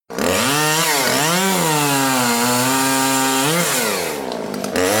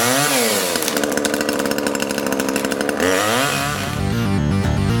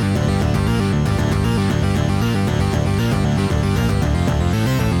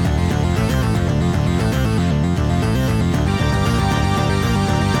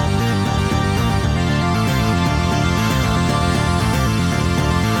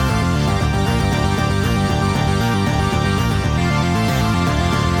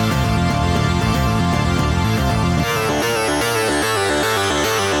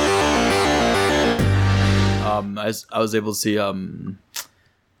I was able to see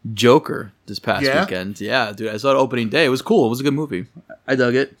Joker this past weekend. Yeah, dude, I saw it opening day. It was cool. It was a good movie. I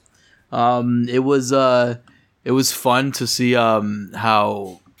dug it. It was fun to see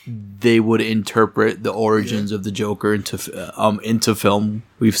how they would interpret the origins of the Joker into film.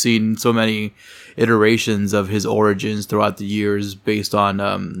 We've seen so many iterations of his origins throughout the years based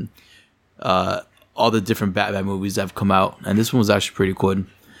on all the different Batman movies that have come out, and this one was actually pretty good.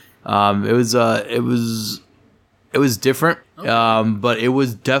 It was different, but it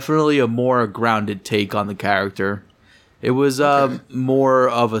was definitely a more grounded take on the character. It was more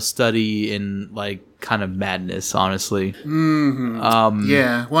of a study in like kind of madness, honestly.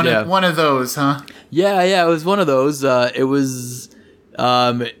 Mm-hmm. One of those, huh? Yeah, it was one of those. It was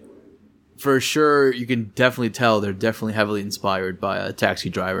for sure. You can definitely tell they're definitely heavily inspired by a Taxi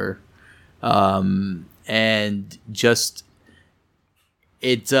Driver, and just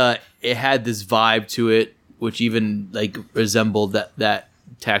it had this vibe to it, which even like resembled that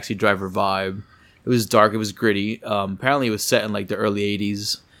Taxi Driver vibe. It was dark. It was gritty. Apparently, it was set in like the early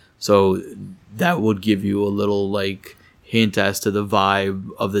 '80s, so that would give you a little like hint as to the vibe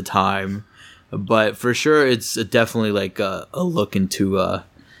of the time. But for sure, it's definitely like a look into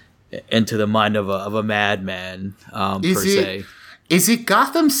the mind of a madman per se. Is it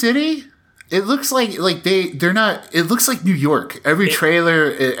Gotham City? It looks like they're not. It looks like New York. Every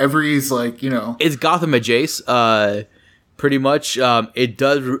trailer, every's like, you know. It's Gotham adjacent. Pretty much. It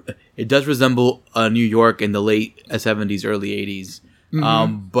does resemble New York in the late 70s, early 80s.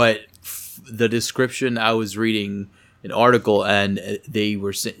 Mm-hmm. But the description, I was reading an article and they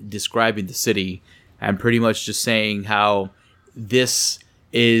were describing the city and pretty much just saying how this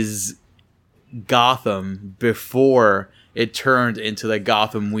is Gotham before it turned into the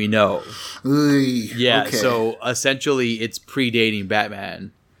Gotham we know. Yeah, okay. So essentially it's predating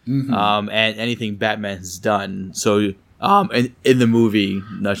Batman, and anything Batman has done. So in the movie,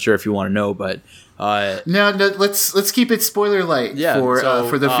 not sure if you want to know, but no, let's keep it spoiler light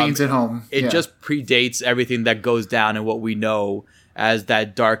for the fiends at home. It just predates everything that goes down in what we know as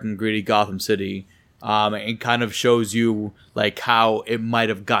that dark and gritty Gotham City. And kind of shows you like how it might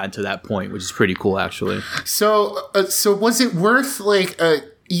have gotten to that point, which is pretty cool, actually. So was it worth like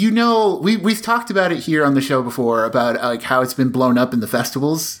we've talked about it here on the show before about like how it's been blown up in the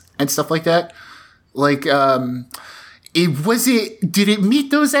festivals and stuff like that. Like, did it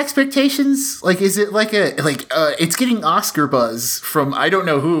meet those expectations? Like, is it like it's getting Oscar buzz from I don't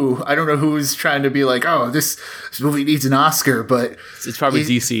know who's trying to be like, oh, this movie needs an Oscar, but it's probably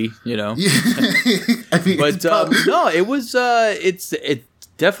DC, you know. I mean, but no, it was it's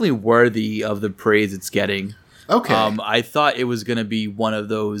definitely worthy of the praise it's getting. Okay. I thought it was going to be one of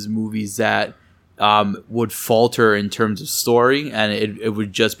those movies that would falter in terms of story, and it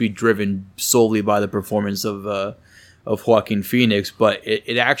would just be driven solely by the performance of Joaquin Phoenix, but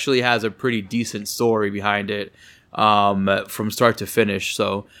it actually has a pretty decent story behind it from start to finish.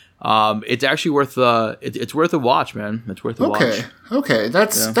 So it's actually worth it's worth a watch, man. It's worth a watch. Okay,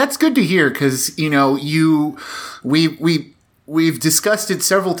 that's good to hear because we've discussed it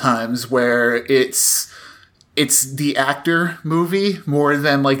several times where it's the actor movie more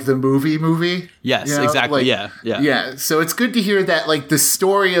than like the movie. Yes, exactly. Like, yeah. So it's good to hear that like the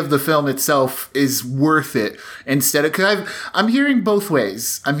story of the film itself is worth it instead of, because I'm hearing both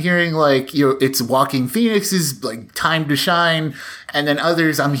ways. I'm hearing like, it's Joaquin Phoenix's like time to shine, and then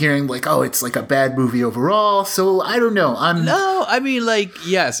others I'm hearing like, oh, it's like a bad movie overall. So I don't know. No, I mean, like,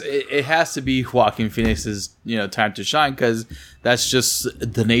 yes, it has to be Joaquin Phoenix's time to shine because that's just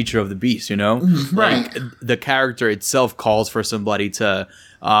the nature of the beast, Right. Like, the character itself calls for somebody to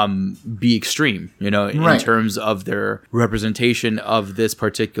be extreme, in terms of their representation of this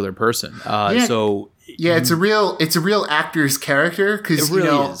particular person. It's a real actor's character because it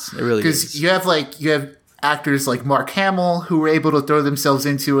really is. You have actors like Mark Hamill who were able to throw themselves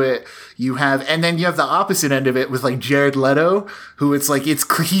into it. And then you have the opposite end of it with like Jared Leto, who it's like he's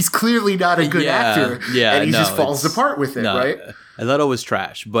clearly not a good actor, and he just falls apart with it, right? Leto was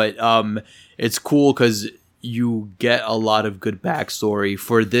trash, but it's cool because you get a lot of good backstory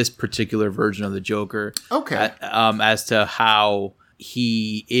for this particular version of the Joker. Okay, as to how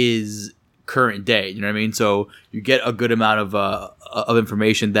he is current day, you know what I mean? So you get a good amount of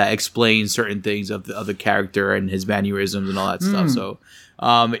information that explains certain things of the character and his mannerisms and all that stuff. So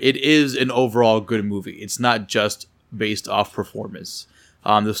it is an overall good movie. It's not just based off performance.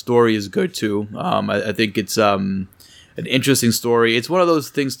 The story is good too. I think it's an interesting story. It's one of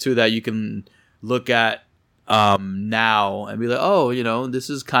those things too that you can look at now and be like, oh, this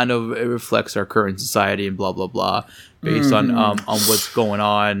is kind of, it reflects our current society and blah blah blah, based on what's going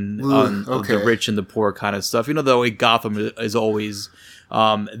on the rich and the poor kind of stuff. The way Gotham is always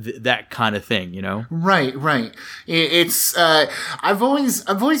that kind of thing, Right. It's I've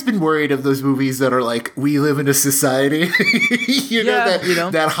always been worried of those movies that are like, we live in a society,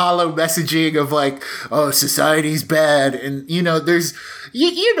 that hollow messaging of like, oh, society's bad, and there's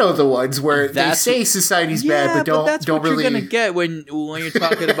the ones where they say society's bad, but don't that's what really. You're gonna get when you're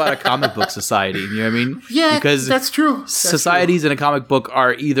talking about a comic book society. You know what I mean? Yeah, because that's true. Societies in a comic book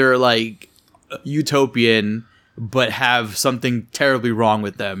are either like utopian, but have something terribly wrong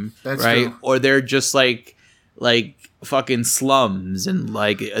with them, that's right? True. Or they're just like fucking slums, and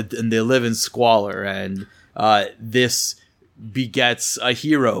and they live in squalor, and this begets a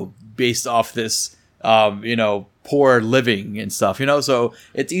hero based off this poor living and stuff, so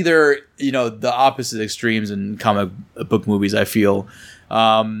it's either the opposite extremes in comic book movies, I feel.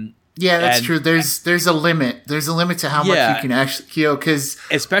 Yeah, that's true. There's a limit. There's a limit to how much you can actually, because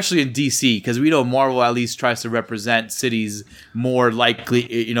especially in DC, because we know Marvel at least tries to represent cities more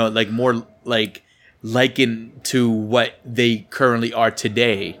likely, more likened to what they currently are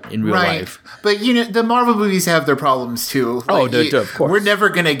today in real life. But the Marvel movies have their problems too. Of course. We're never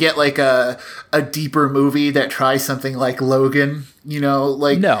gonna get like a deeper movie that tries something like Logan.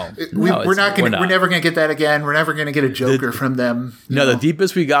 We're never gonna get that again. We're never gonna get a Joker from them. The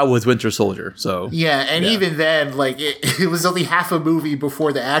deepest we got was Winter Soldier. So even then, like it was only half a movie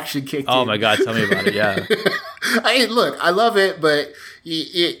before the action kicked in. Oh my god, tell me about it. Yeah. I love it, but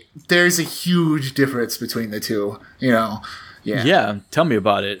there's a huge difference between the two. Yeah, tell me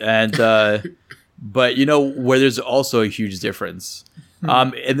about it. And but where there's also a huge difference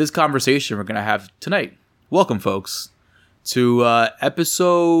in this conversation we're gonna have tonight. Welcome, folks, to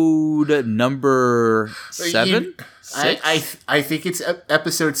episode number 7. I think it's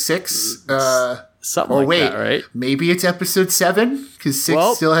episode 6. Something that, right? Maybe it's episode 7 because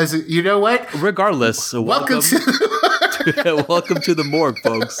 6 still has. You know what? Regardless, welcome to welcome to the Morgue,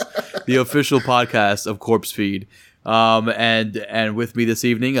 folks, the official podcast of Corpse Feed. And with me this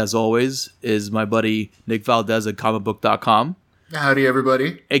evening, as always, is my buddy Nick Valdez at comicbook.com. Howdy,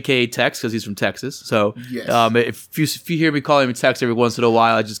 everybody. AKA Tex, because he's from Texas. So yes. If you hear me calling him Tex every once in a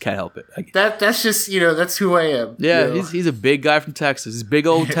while, I just can't help it. That's just, that's who I am. Yeah, he's a big guy from Texas. He's big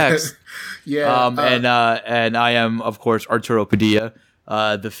old Tex. Yeah. And I am, of course, Arturo Padilla,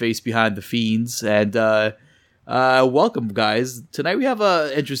 the face behind the Fiends. And welcome, guys. Tonight we have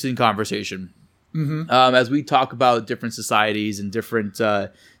an interesting conversation. Mm-hmm. As we talk about different societies and different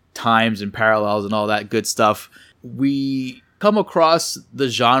times and parallels and all that good stuff, we come across the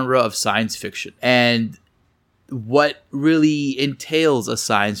genre of science fiction and what really entails a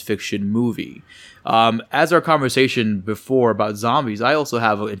science fiction movie. As our conversation before about zombies, I also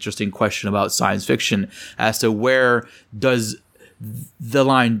have an interesting question about science fiction as to where does the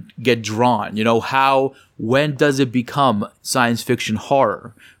line get drawn? When does it become science fiction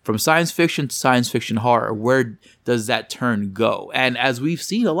horror? From science fiction to science fiction horror, where does that turn go? And as we've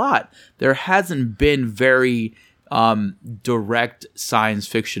seen a lot, there hasn't been very direct science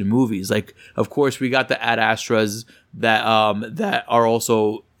fiction movies. Like, of course, we got the Ad Astras that are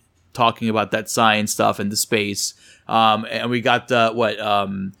also talking about that science stuff and the space. And we got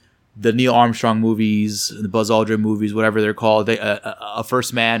the Neil Armstrong movies, the Buzz Aldrin movies, whatever they're called. A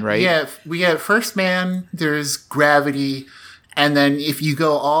First Man, right? Yeah, we have First Man. There's Gravity. And then if you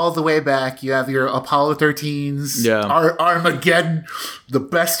go all the way back, you have your Apollo 13s, Armageddon, the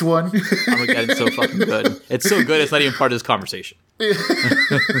best one. Armageddon's so fucking good. It's so good, it's not even part of this conversation.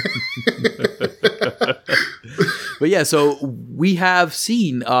 But yeah, so we have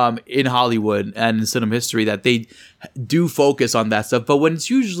seen in Hollywood and in cinema history that they do focus on that stuff. But when it's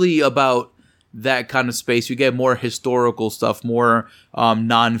usually about that kind of space, you get more historical stuff, more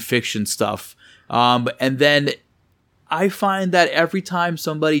nonfiction stuff. And then I find that every time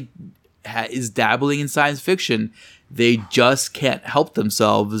somebody is dabbling in science fiction, they just can't help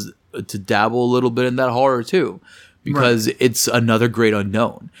themselves to dabble a little bit in that horror too, because it's another great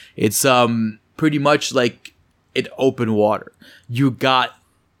unknown. It's pretty much like in open water. You got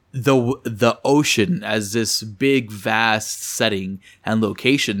the ocean as this big, vast setting and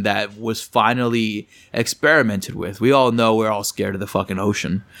location that was finally experimented with. We all know we're all scared of the fucking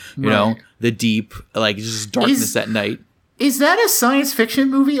ocean. You know, the deep, like just darkness at night. Is that a science fiction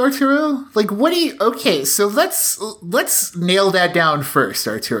movie, Arturo? Like, what do you? Okay, so let's nail that down first,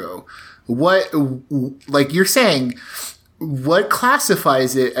 Arturo. What, like you're saying, what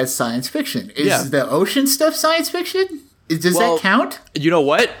classifies it as science fiction? Is the ocean stuff science fiction? Does that count? You know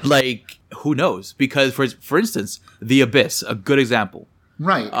what? Like, who knows? Because for instance, The Abyss, a good example.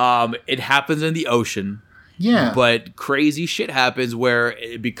 Right. It happens in the ocean. Yeah. But crazy shit happens where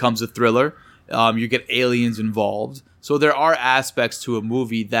it becomes a thriller. You get aliens involved. So there are aspects to a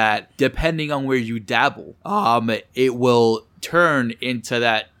movie that, depending on where you dabble, it will turn into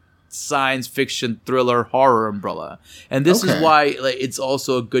that science fiction thriller horror umbrella. And this is why it's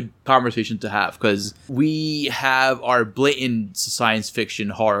also a good conversation to have, because we have our blatant science fiction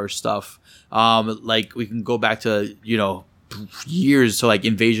horror stuff. We can go back to, years to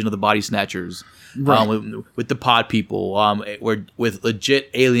Invasion of the Body Snatchers. Right. With the pod people, with legit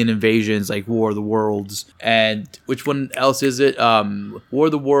alien invasions like War of the Worlds, and which one else is it? War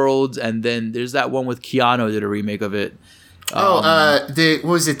of the Worlds, and then there's that one with Keanu did a remake of it. The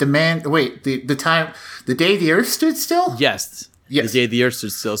Day the Earth Stood Still? Yes. The Day the Earth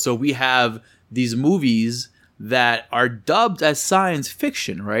Stood Still. So we have these movies that are dubbed as science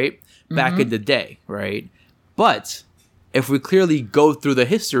fiction, right? Back in the day, right? But if we clearly go through the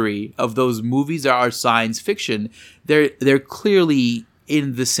history of those movies that are science fiction, they're clearly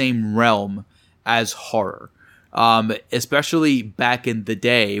in the same realm as horror. Especially back in the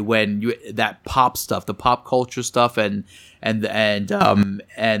day when that pop stuff, the pop culture stuff, and the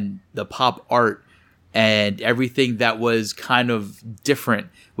pop art and everything that was kind of different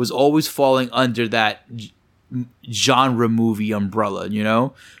was always falling under that genre movie umbrella,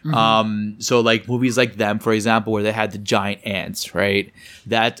 so movies like them, for example, where they had the giant ants, right,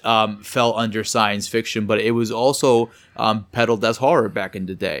 that fell under science fiction, but it was also peddled as horror back in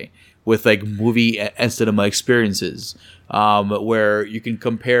the day with movie and cinema experiences, where you can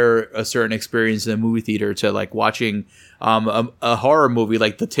compare a certain experience in a movie theater to watching a horror movie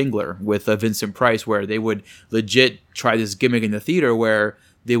like The Tingler with Vincent Price, where they would legit try this gimmick in the theater where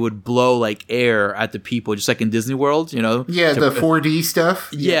they would blow air at the people, just like in Disney World, Yeah, the 4D stuff.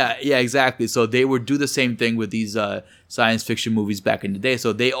 Yeah, exactly. So they would do the same thing with these science fiction movies back in the day.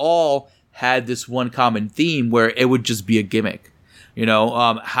 So they all had this one common theme where it would just be a gimmick.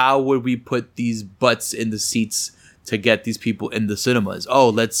 How would we put these butts in the seats to get these people in the cinemas? Oh,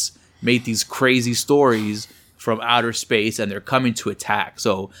 let's make these crazy stories from outer space and they're coming to attack.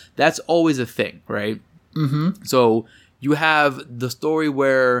 So that's always a thing, right? Mm-hmm. So you have the story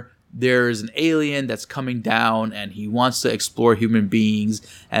where there's an alien that's coming down and he wants to explore human beings,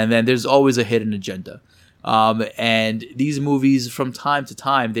 and then there's always a hidden agenda. And these movies, from time to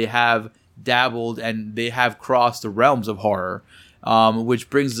time, they have dabbled and they have crossed the realms of horror, which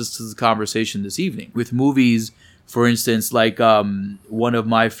brings us to the conversation this evening. With movies, for instance, one of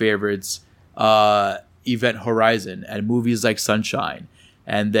my favorites, Event Horizon, and movies like Sunshine.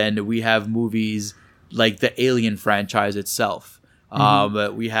 And then we have movies like the Alien franchise itself.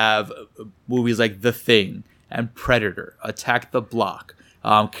 We have movies like The Thing and Predator, Attack the Block,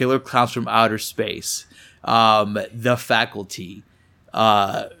 Killer Clowns from Outer Space, The Faculty,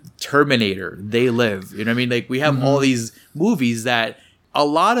 Terminator, They Live. You know what I mean? We have all these movies that a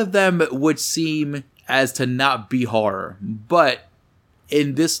lot of them would seem as to not be horror, but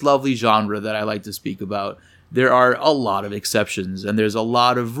in this lovely genre that I like to speak about, there are a lot of exceptions, and there's a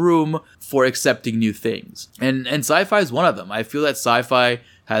lot of room for accepting new things. And sci-fi is one of them. I feel that sci-fi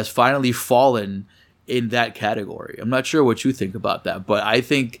has finally fallen in that category. I'm not sure what you think about that, but I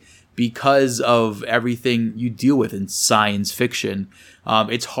think because of everything you deal with in science fiction,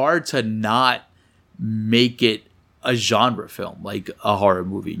 it's hard to not make it a genre film, like a horror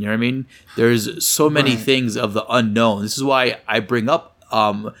movie. You know what I mean? There's so many things of the unknown. This is why I bring up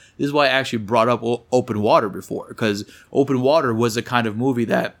this is why I actually brought up Open Water before, because Open Water was a kind of movie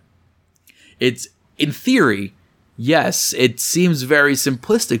that it's, in theory, yes, it seems very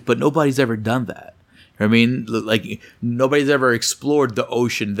simplistic, but nobody's ever done that. I mean, nobody's ever explored the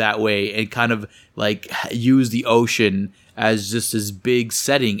ocean that way and kind of use the ocean as just this big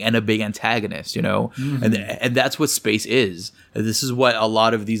setting and a big antagonist, and that's what space is. This is what a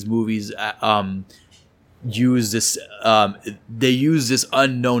lot of these movies use this they use this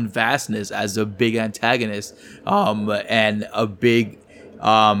unknown vastness as a big antagonist and a big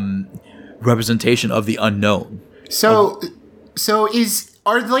representation of the unknown. So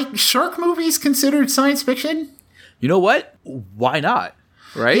are shark movies considered science fiction? You know what? Why not?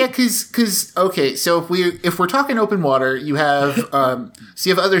 Right? Yeah, because okay, so if we're talking Open Water, you have so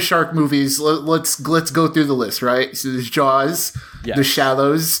you have other shark movies. Let's go through the list, right? So there's Jaws, The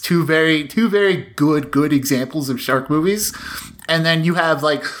Shallows, two very good examples of shark movies, and then you have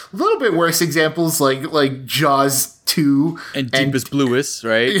a little bit worse examples like Jaws 2. And Deepest Bluest,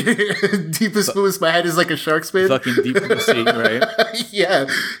 right? Deepest Bluest, my head is like a shark's fin. Fucking Deep Blue Sea, right? Yeah.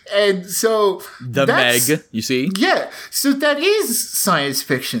 And so... The Meg, you see? Yeah. So that is science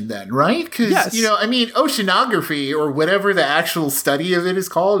fiction then, right? Because, Yes. oceanography or whatever the actual study of it is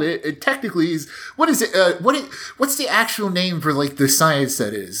called, it technically is... What is it? What's the actual name for, like, the science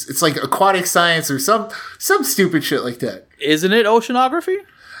that is? It's like aquatic science or some stupid shit like that. Isn't it oceanography?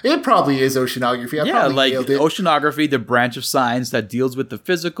 It probably is oceanography. I probably like nailed it. oceanography, the branch of science that deals with the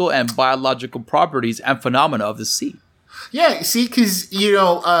physical and biological properties and phenomena of the sea. Yeah, see, because,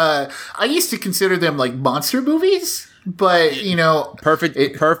 I used to consider them like monster movies, but, Perfect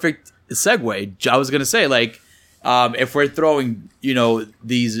segue. I was going to say, like, if we're throwing,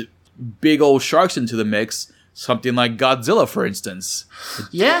 these big old sharks into the mix, something like Godzilla, for instance.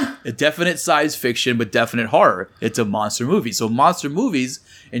 Yeah. A definite science fiction, but definite horror. It's a monster movie. So monster movies,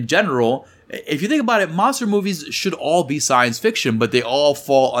 in general, if you think about it, monster movies should all be science fiction, but they all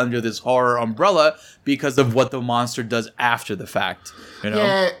fall under this horror umbrella because of what the monster does after the fact.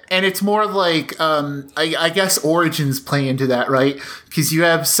 Yeah, and it's more like, I guess origins play into that, right? Because you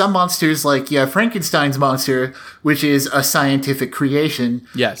have some monsters, like you have Frankenstein's monster, which is a scientific creation.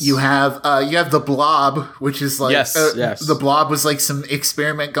 Yes. You have the Blob, which is like, yes. The Blob was like some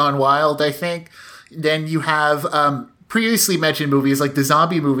experiment gone wild, I think. Then you have previously mentioned movies like the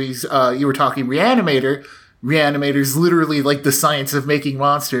zombie movies. You were talking Reanimator. Reanimator's literally like the science of making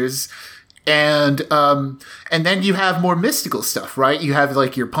monsters. And then you have more mystical stuff, right? You have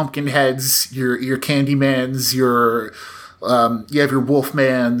like your Pumpkinheads, your Candymans, you have your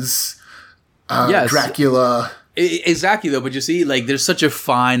Wolfmans, yes. Dracula. Exactly, though. But you see, like, there's such a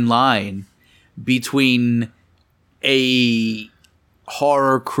fine line between a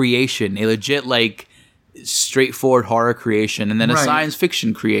horror creation, a legit, like, straightforward horror creation, and then a science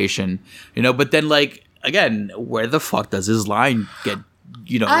fiction creation, But then, like, again, where the fuck does this line get,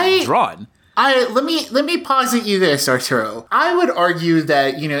 drawn? Let me posit you this, Arturo. I would argue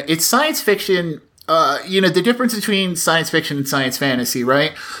that, it's science fiction. The difference between science fiction and science fantasy,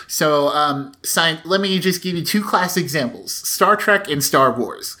 right? So, let me just give you two classic examples: Star Trek and Star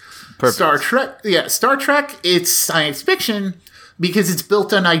Wars. Perfect. Star Trek, it's science fiction because it's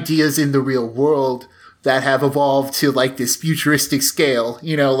built on ideas in the real world that have evolved to like this futuristic scale,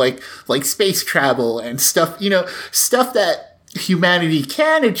 like space travel and stuff, stuff that humanity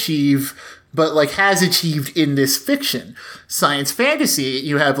can achieve, but like has achieved in this fiction. Science fantasy,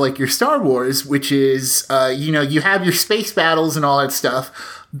 you have like your Star Wars, which is, you have your space battles and all that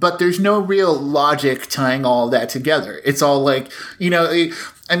stuff, but there's no real logic tying all that together. It's all like,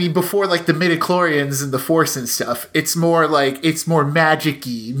 before like the midichlorians and the Force and stuff, it's more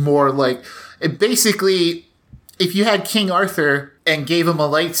magic-y, more like, basically, if you had King Arthur and gave him a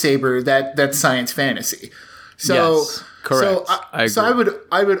lightsaber, that's science fantasy. So, yes, correct.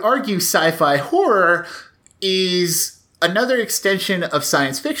 I would argue sci-fi horror is another extension of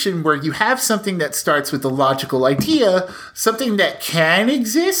science fiction where you have something that starts with a logical idea, something that can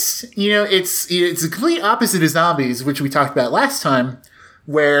exist. It's the complete opposite of zombies, which we talked about last time,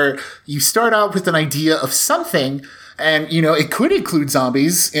 where you start out with an idea of something. And, it could include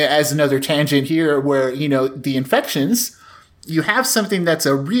zombies as another tangent here where, the infections, you have something that's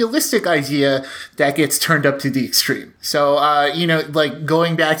a realistic idea that gets turned up to the extreme. So, like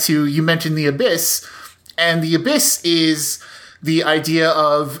going back to, you mentioned the Abyss, and the Abyss is the idea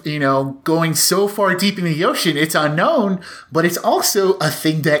of, going so far deep in the ocean, it's unknown, but it's also a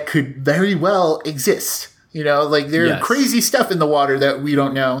thing that could very well exist. Like there's crazy stuff in the water that we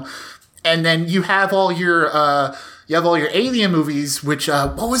don't know. And then you have all your alien movies, which,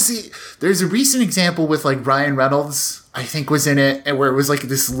 there's a recent example with like Ryan Reynolds, I think was in it, and where it was like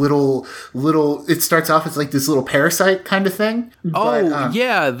this little, it starts off as like this little parasite kind of thing.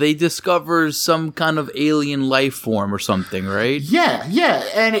 They discover some kind of alien life form or something, right? Yeah,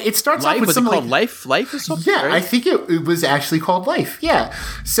 and it starts off with was some it called like, Life or something? Yeah, right? I think it was actually called Life, yeah.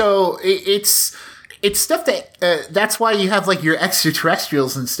 So it's stuff that, that's why you have like your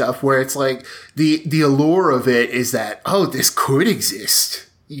extraterrestrials and stuff where it's like the allure of it is that, this could exist.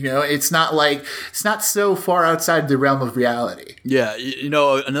 It's not so far outside the realm of reality. Yeah.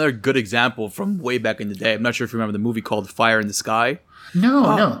 Another good example from way back in the day. I'm not sure if you remember the movie called Fire in the Sky.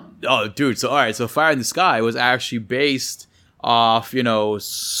 No. Oh, dude. So, all right. So Fire in the Sky was actually based off,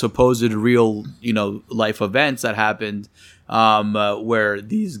 supposed real, life events that happened, where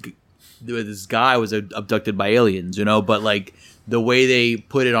this guy was abducted by aliens, but like the way they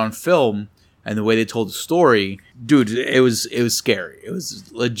put it on film and the way they told the story, dude, it was scary. It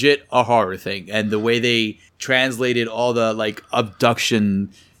was legit a horror thing. And the way they translated all the like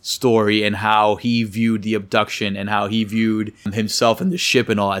abduction, story and how he viewed the abduction and how he viewed himself and the ship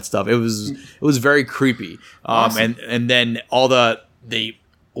and all that stuff. It was very creepy. Awesome. And then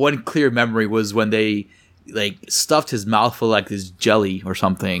one clear memory was when they like stuffed his mouth full of like this jelly or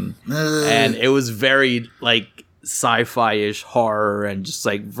something, and it was very like sci-fi-ish horror and just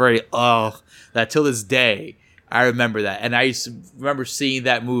like very that till this day I remember that. And I used to remember seeing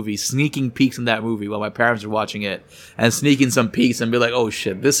that movie, sneaking peeks in that movie while my parents were watching it, and sneaking some peeks and be like, oh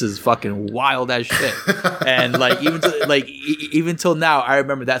shit, this is fucking wild as shit. And like even till now I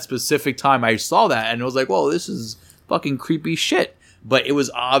remember that specific time I saw that and it was like, whoa, this is fucking creepy shit. But it was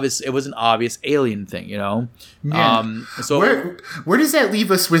obvious. It was an obvious alien thing, you know. Yeah. So where does that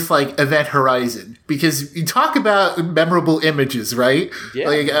leave us with like Event Horizon? Because you talk about memorable images, right? Yeah.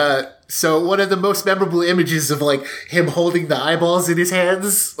 Like, so one of the most memorable images of like him holding the eyeballs in his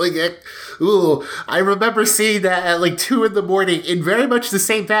hands, like, I remember seeing that at like 2 a.m. in very much the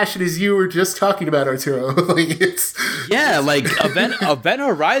same fashion as you were just talking about, Arturo. Like it's like Event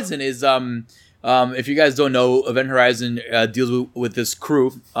Horizon is if you guys don't know, Event Horizon deals with this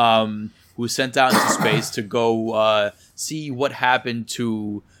crew who's sent out into space to go see what happened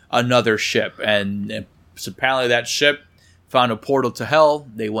to another ship. And so apparently that ship found a portal to hell.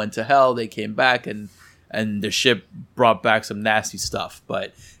 They went to hell. They came back, and the ship brought back some nasty stuff.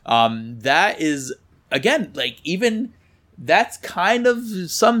 But that is, again, like even that's kind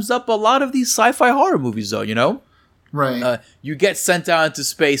of sums up a lot of these sci-fi horror movies, though, you know? Right. You get sent out into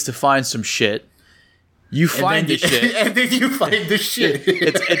space to find some shit. You find the shit. And then you find the shit.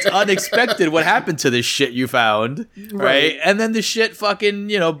 It's unexpected what happened to this shit you found, right? And then the shit fucking,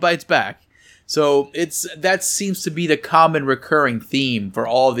 bites back. So that seems to be the common recurring theme for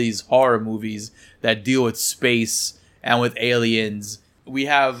all these horror movies that deal with space and with aliens. We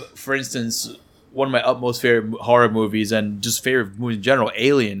have, for instance, one of my utmost favorite horror movies and just favorite movies in general,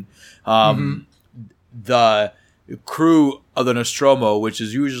 Alien. The crew of the Nostromo, which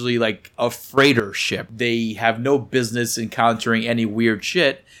is usually like a freighter ship. They have no business encountering any weird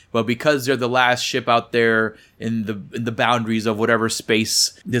shit, but because they're the last ship out there in the boundaries of whatever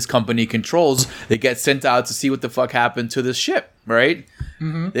space this company controls, they get sent out to see what the fuck happened to this ship, right?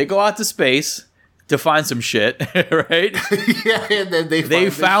 Mm-hmm. They go out to space to find some shit, right? Yeah, and then they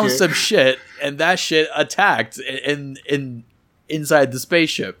found some shit, and that shit attacked inside the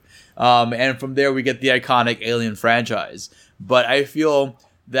spaceship. And from there, we get the iconic Alien franchise. But I feel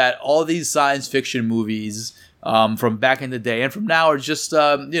that all these science fiction movies from back in the day and from now are just,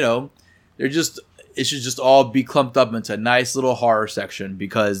 it should just all be clumped up into a nice little horror section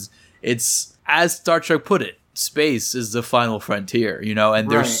because it's, as Star Trek put it, space is the final frontier, and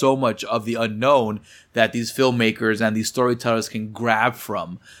there's so much of the unknown that these filmmakers and these storytellers can grab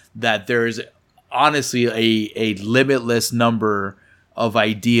from that there's honestly a limitless number of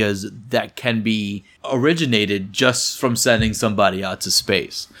ideas that can be originated just from sending somebody out to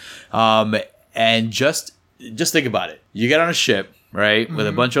space. And just think about it. You get on a ship, right, with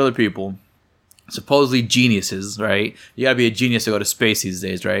a bunch of other people, supposedly geniuses, right? You gotta be a genius to go to space these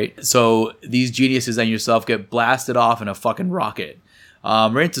days, right? So these geniuses and yourself get blasted off in a fucking rocket.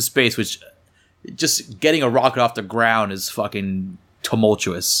 Right into space, which just getting a rocket off the ground is fucking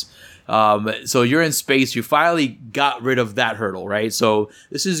tumultuous. So you're in space, you finally got rid of that hurdle, right? So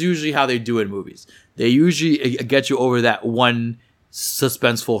this is usually how they do it in movies. They usually get you over that one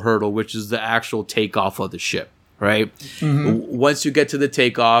suspenseful hurdle, which is the actual takeoff of the ship, right? Mm-hmm. Once you get to the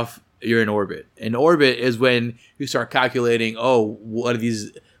takeoff, you're in orbit. In orbit is when you start calculating, what are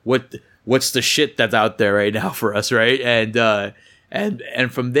these, what's the shit that's out there right now for us, right?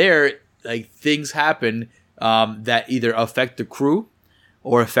 And from there, like things happen that either affect the crew,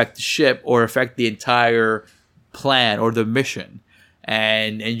 or affect the ship, or affect the entire plan or the mission,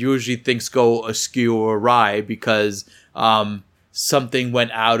 and usually things go askew or awry because something went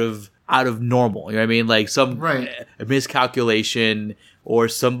out of normal. You know what I mean? Like some miscalculation, or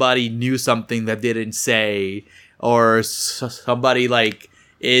somebody knew something that they didn't say, or somebody like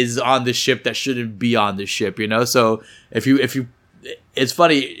is on the ship that shouldn't be on the ship. So if you it's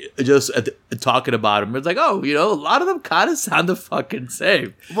funny just talking about them. It's like, a lot of them kind of sound the fucking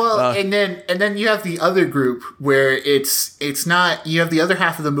same. Well, and then you have the other group where it's not. You have the other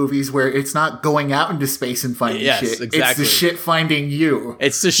half of the movies where it's not going out into space and finding shit. Exactly. It's the shit finding you.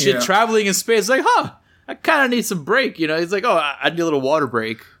 It's the shit traveling in space. Like, I kind of need some break. It's like, I need a little water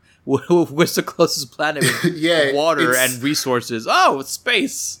break. Where's the closest planet with water and resources? Oh, it's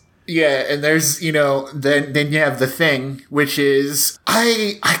space. Yeah, and there's, then you have The Thing, which is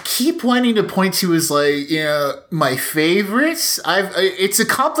I keep wanting to point to as like, my favorites. It's a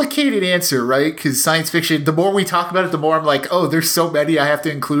complicated answer, right? Because science fiction, the more we talk about it, the more I'm like, oh, there's so many I have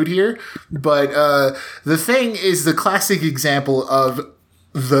to include here. But The Thing is the classic example of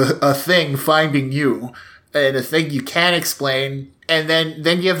a thing finding you, and a thing you can't explain. And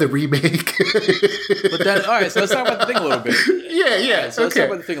then you have the remake. But then, all right, so let's talk about The Thing a little bit. Yeah. So let's talk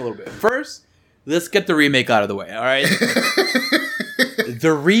about The Thing a little bit. First, let's get the remake out of the way, all right?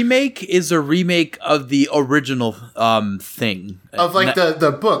 The remake is a remake of the original Thing. Of like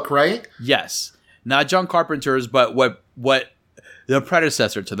the book, right? Yes. Not John Carpenter's, but what the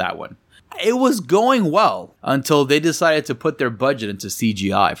predecessor to that one. It was going well until they decided to put their budget into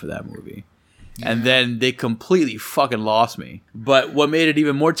CGI for that movie. And then they completely fucking lost me. But what made it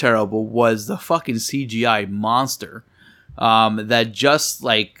even more terrible was the fucking CGI monster that just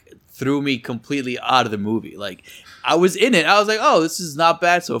like threw me completely out of the movie. Like, I was in it. I was like, oh, this is not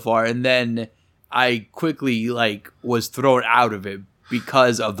bad so far. And then I quickly like was thrown out of it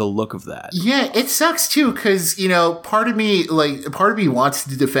because of the look of that. Yeah, it sucks too, because part of me wants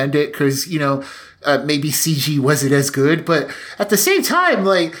to defend it, because maybe CG wasn't as good, but at the same time,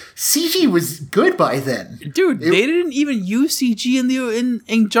 like, CG was good by then. Dude, they didn't even use CG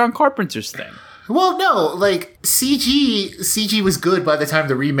in John Carpenter's Thing. Well, no, like, CG was good by the time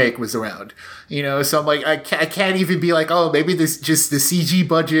the remake was around. So I'm like, I can't even be like, oh, maybe this just the CG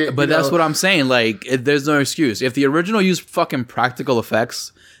budget. But that's what I'm saying. Like, there's no excuse. If the original used fucking practical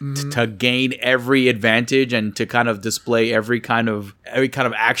effects to gain every advantage and to kind of display every kind of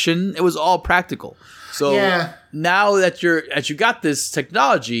action, it was all practical. So now that you got this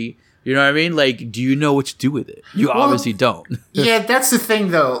technology, you know what I mean? Like, do you know what to do with it? You obviously don't. Yeah, that's the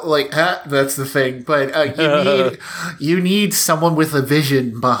thing, though. Like, that's the thing. But you need someone with a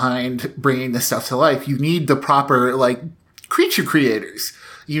vision behind bringing this stuff to life. You need the proper, like, creature creators.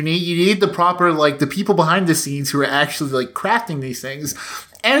 You need the proper, like, the people behind the scenes who are actually, like, crafting these things.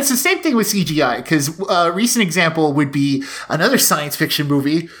 And it's the same thing with CGI, because a recent example would be another science fiction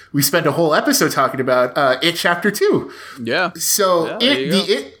movie we spent a whole episode talking about, It Chapter 2. Yeah. So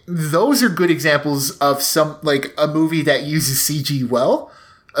those are good examples of a movie that uses CG well,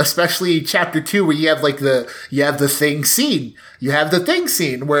 especially Chapter 2, where you have the Thing scene. You have the Thing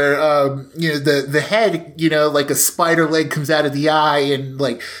scene where, the head, like a spider leg comes out of the eye, and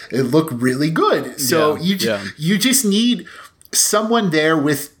like, it looked really good. So you just need someone there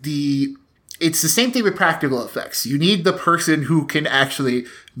with it's the same thing with practical effects. You need the person who can actually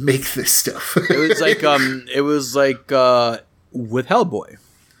make this stuff. It was like with Hellboy.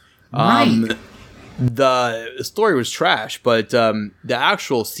 Right. The story was trash, but the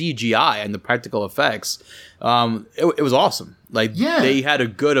actual CGI and the practical effects, it was awesome. Like, they had a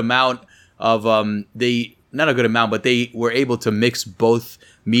good amount of not a good amount, but they were able to mix both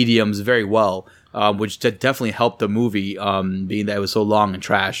mediums very well. Which definitely helped the movie, being that it was so long and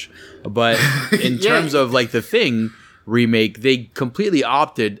trash. But in terms of like the Thing remake, they completely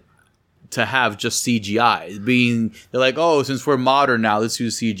opted to have just CGI. They're like, oh, since we're modern now, let's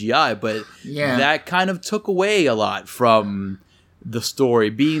use CGI. But that kind of took away a lot from the story.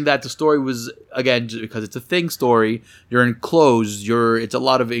 Being that the story was, again, because it's a Thing story, you're enclosed. It's a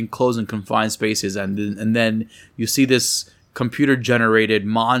lot of enclosed and confined spaces, and then you see this computer generated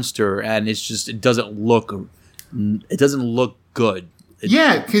monster, and it doesn't look good.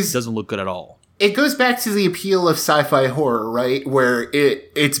 Because it doesn't look good at all. It goes back to the appeal of sci-fi horror, right? Where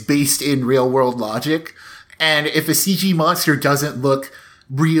it's based in real world logic, and if a CG monster doesn't look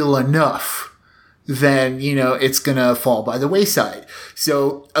real enough, then it's gonna fall by the wayside.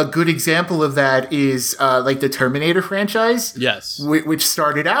 So a good example of that is like the Terminator franchise. Yes, which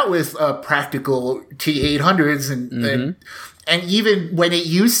started out with practical T-800s and even when it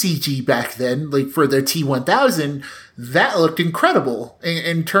used CG back then, like for the T-1000, that looked incredible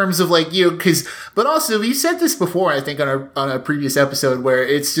in terms of like but also you said this before, I think on a previous episode, where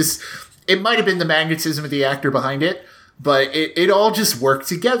it's just, it might have been the magnetism of the actor behind it, but it all just worked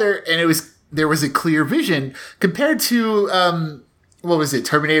together, and there was a clear vision compared to what was it,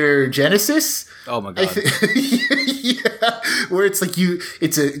 Terminator Genesis? Oh my god! Where it's like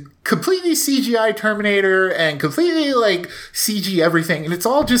it's a completely CGI Terminator and completely like CG everything, and it's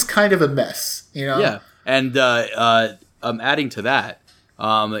all just kind of a mess, Yeah, and adding to that,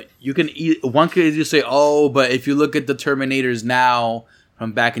 one could just say, oh, but if you look at the Terminators now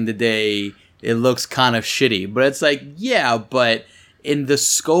from back in the day, it looks kind of shitty. But it's like, yeah, but in the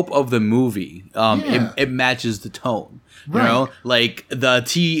scope of the movie, it matches the tone. You know, like the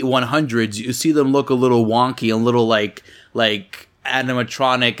T-100s, you see them look a little wonky, a little like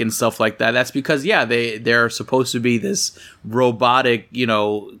animatronic and stuff like that. That's because they're supposed to be this robotic,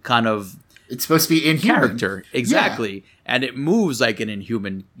 kind of it's supposed to be inhuman character. Exactly. Yeah. And it moves like an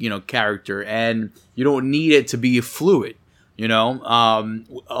inhuman, character, and you don't need it to be fluid. A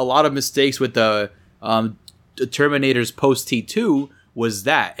lot of mistakes with the Terminator's post T2 was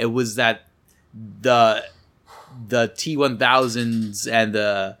that it was that the T-1000s and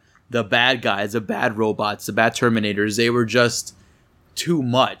the bad guys, the bad robots, the bad Terminators, they were just too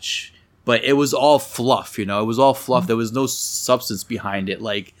much. But it was all fluff, it was all fluff. There was no substance behind it.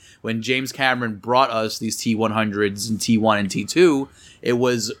 Like when James Cameron brought us these T-100s and T1 and T2, it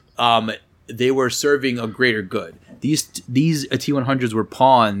was they were serving a greater good. These T-100s were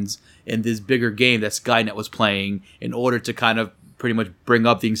pawns in this bigger game that Skynet was playing in order to kind of pretty much bring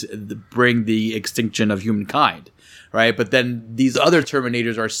the extinction of humankind, right? But then these other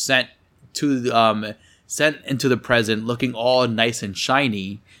Terminators are sent into the present, looking all nice and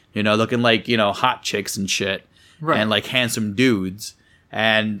shiny, looking like hot chicks and shit, right. And like handsome dudes,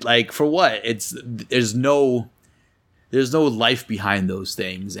 and like for what? There's no life behind those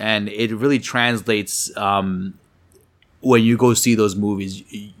things, and it really translates. When you go see those movies,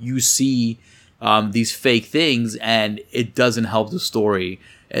 you see these fake things, and it doesn't help the story,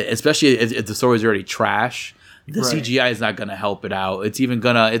 especially if the story is already trash. The right. CGI is not going to help it out. It's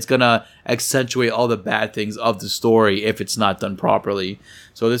gonna accentuate all the bad things of the story if it's not done properly.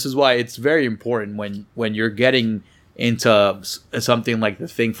 So this is why it's very important when you're getting into something like The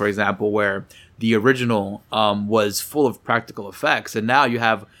Thing, for example, where the original was full of practical effects, and now you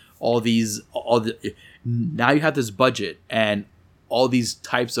have now you have this budget and all these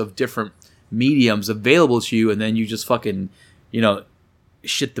types of different mediums available to you, and then you just fucking,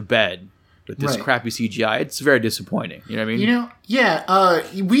 shit the bed with this right. crappy CGI. It's very disappointing. You know what I mean? Yeah.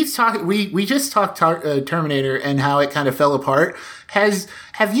 We just talked Terminator and how it kind of fell apart.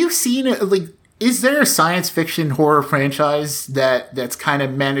 Have you seen it? Like, is there a science fiction horror franchise that's kind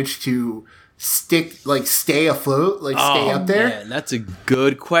of managed to stay afloat, stay up there? Man, that's a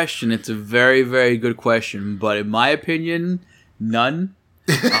good question. It's a very, very good question. But in my opinion, none.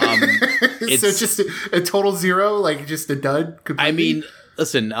 So it's just a total zero, just a dud completely? I mean,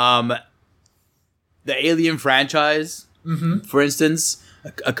 listen, the Alien franchise, mm-hmm. for instance,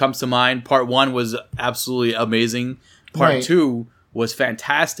 comes to mind. Part 1 was absolutely amazing. Part right. 2 was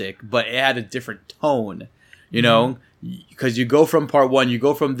fantastic, but it had a different tone, because you go from Part 1, you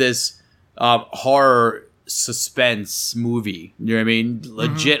go from this horror suspense movie, you know what I mean?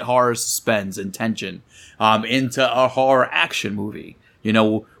 Legit mm-hmm. horror suspense and tension, into a horror action movie,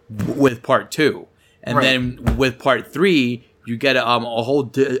 with Part 2. And right. then with Part 3, you get a whole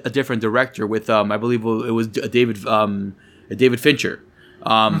different director with, I believe it was David Fincher,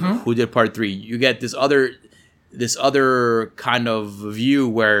 mm-hmm. who did Part 3. You get this other kind of view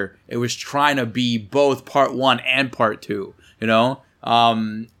where it was trying to be both Part 1 and Part 2,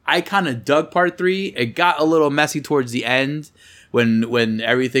 I kind of dug Part 3. It got a little messy towards the end when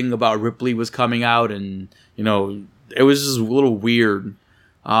everything about Ripley was coming out, and it was just a little weird.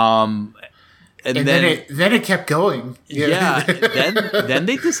 And then it kept going. Yeah. Then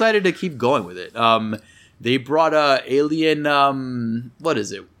they decided to keep going with it. They brought Alien. What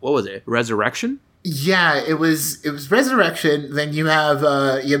is it? What was it? Resurrection. Yeah, it was Resurrection. Then you have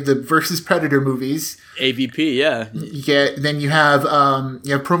the versus Predator movies. AVP, yeah. Then you have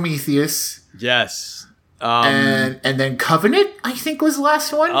Prometheus. Yes. And then Covenant, I think, was the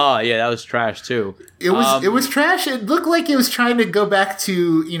last one. Oh yeah, that was trash too. It was trash. It looked like it was trying to go back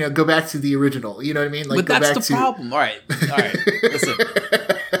to the original. You know what I mean? But that's the problem. All right. Listen.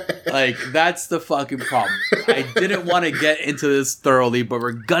 That's the fucking problem. I didn't want to get into this thoroughly, but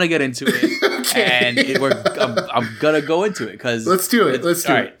we're gonna get into it, okay. And I'm gonna go into it because let's do it. All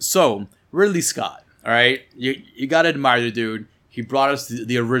right. So Ridley Scott. All right, you gotta admire the dude. He brought us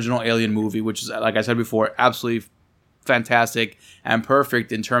the original Alien movie, which is, like I said before, absolutely fantastic and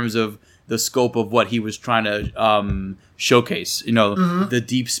perfect in terms of the scope of what he was trying to showcase. Mm-hmm. The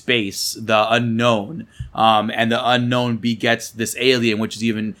deep space, the unknown, and the unknown begets this alien, which is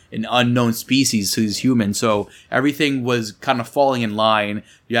even an unknown species to these humans. So everything was kind of falling in line.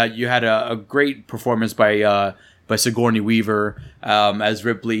 Yeah, you had a great performance by Sigourney Weaver as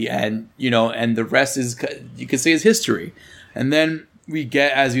Ripley, and the rest is, you could say, is history. And then we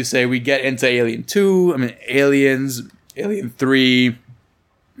get, as you say, into Alien 2, Aliens, Alien 3,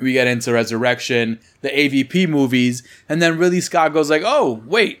 we get into Resurrection, the AVP movies, and then Ridley Scott goes like, oh,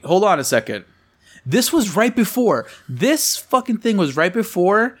 wait, hold on a second. This fucking thing was right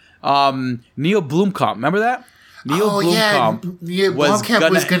before Neil Blomkamp. Remember that? Neil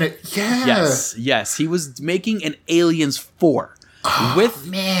Blomkamp was gonna. Yeah. Yes. He was making an Aliens 4.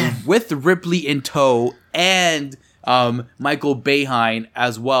 with Ripley in tow and Michael Behan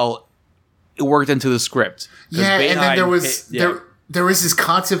as well. It worked into the script. Yeah, and then there was this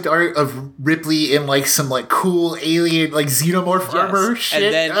concept art of Ripley in like some like cool alien like xenomorph armor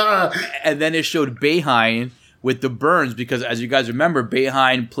shit. And then it showed Behan with the burns because, as you guys remember,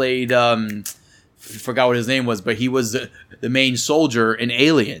 Behan played forgot what his name was, but he was the main soldier in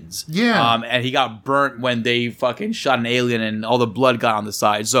Aliens. Yeah. And he got burnt when they fucking shot an alien and all the blood got on the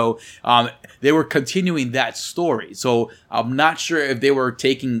side. So they were continuing that story. So I'm not sure if they were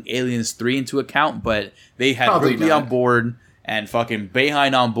taking Aliens 3 into account, but they had Ripley on board and fucking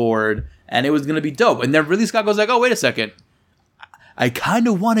Behan on board, and it was going to be dope. And then Ridley Scott goes like, oh, wait a second. I kind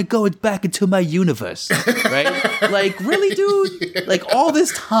of want to go back into my universe, right? Like, really, dude? Like, all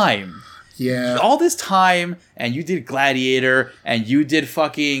this time. Yeah. All this time, and you did Gladiator, and you did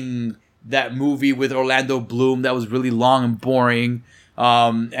fucking that movie with Orlando Bloom that was really long and boring,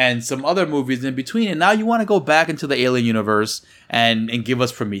 and some other movies in between, and now you want to go back into the Alien universe and give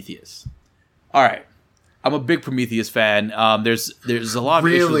us Prometheus. All right. I'm a big Prometheus fan. There's a lot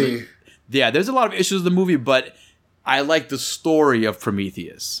of issues. Yeah, there's a lot of issues with the movie, but I like the story of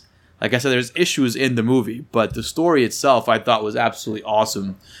Prometheus. Like I said, there's issues in the movie, but the story itself I thought was absolutely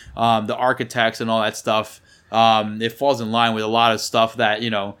awesome. The architects and all that stuff, it falls in line with a lot of stuff that,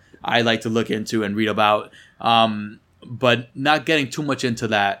 I like to look into and read about. But not getting too much into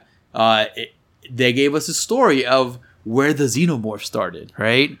that, they gave us a story of where the xenomorph started,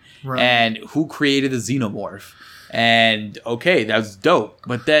 right? And who created the xenomorph. And, okay, that's dope.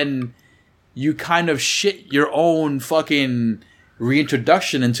 But then you kind of shit your own fucking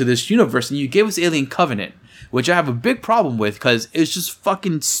reintroduction into this universe, and you gave us Alien Covenant, which I have a big problem with because it's just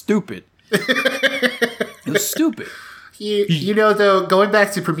fucking stupid. It was stupid. Though, going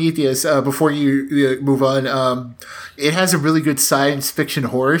back to Prometheus, before you move on, it has a really good science fiction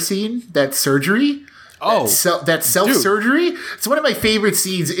horror scene, that surgery. Oh, that self-surgery. It's one of my favorite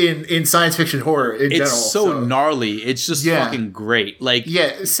scenes in science fiction horror in general. It's so gnarly. It's just fucking great. Like,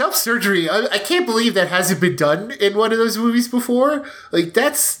 yeah, self-surgery. I can't believe that hasn't been done in one of those movies before. Like,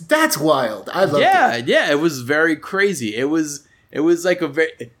 that's wild. I love it. Yeah, it was very crazy. It was like a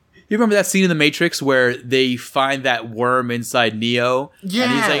very... You remember that scene in The Matrix where they find that worm inside Neo?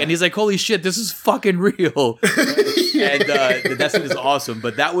 Yeah. And he's like, holy shit, this is fucking real. And that scene is awesome.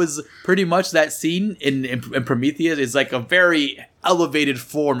 But that was pretty much that scene in Prometheus. Is like a very elevated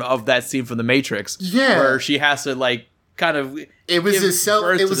form of that scene from The Matrix. Yeah. Where she has to like kind of... It was a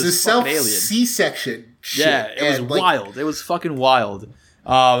self C-section shit. Yeah, it was wild. It was fucking wild.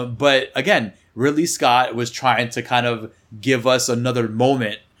 But again, Ridley Scott was trying to kind of give us another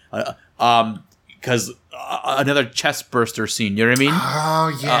moment. Because another chest burster scene, you know what I mean?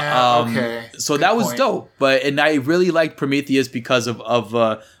 Oh yeah, okay. So that was dope, and I really liked Prometheus because of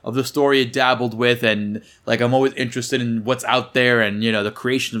the story it dabbled with, and like I'm always interested in what's out there, and the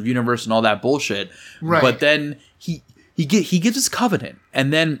creation of universe and all that bullshit. Right. But then he gives us Covenant,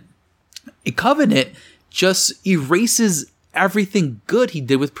 and then Covenant just erases everything good he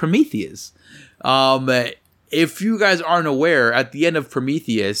did with Prometheus. If you guys aren't aware, at the end of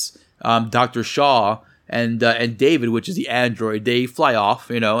Prometheus, Dr. Shaw and David, which is the android, they fly off,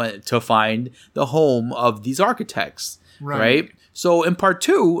 to find the home of these architects, right? So in part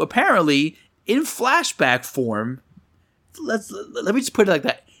 2, apparently, in flashback form, let me just put it like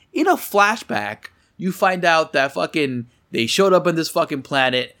that. In a flashback, you find out that fucking they showed up on this fucking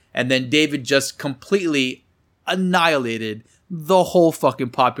planet, and then David just completely annihilated the whole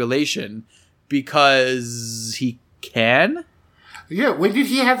fucking population. Because he can? Yeah, when did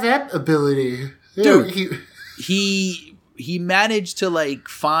he have that ability? Dude, he managed to like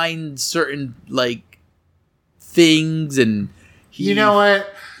find certain like things, and you know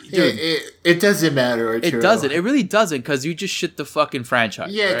what? It doesn't matter. Arturo. It doesn't. It really doesn't, because you just shit the fucking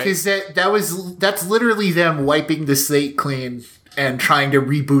franchise. Yeah, because that's literally them wiping the slate clean and trying to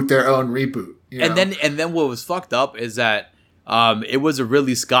reboot their own reboot. And then what was fucked up is that it was a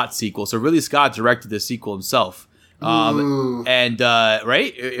Ridley Scott sequel, so Ridley Scott directed the sequel himself. And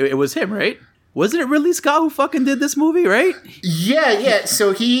right, it was him, right? Wasn't it Ridley Scott who fucking did this movie, right? Yeah.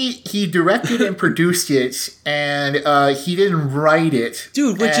 So he directed and produced it, and he didn't write it,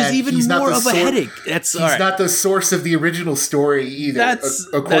 dude. Which is even more of a headache. He's not the source of the original story either,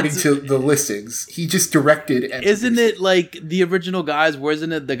 according to the listings. He just directed. And isn't it like the original guys?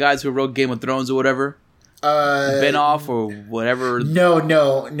 Wasn't it the guys who wrote Game of Thrones or whatever? Benoff or whatever. No.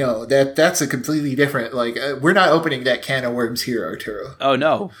 That's a completely different. Like, we're not opening that can of worms here, Arturo. Oh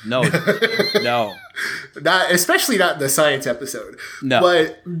no. Not especially not in the science episode.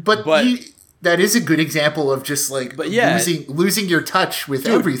 No, but that is a good example of just like losing your touch with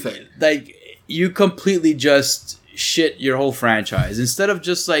everything. Like, you completely just shit your whole franchise instead of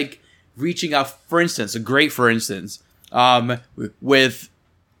just like reaching out. For instance, with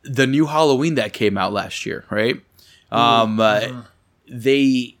the new Halloween that came out last year, right?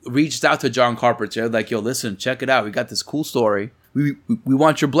 They reached out to John Carpenter, like, yo, listen, check it out. We got this cool story. We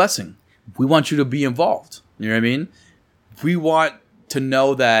want your blessing. We want you to be involved. You know what I mean? We want to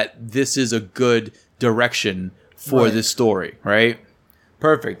know that this is a good direction for this story, right?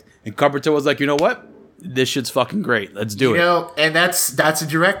 Perfect. And Carpenter was like, you know what? This shit's fucking great. Let's do it. And that's a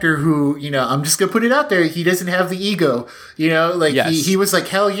director who, I'm just gonna put it out there. He doesn't have the ego, he was like,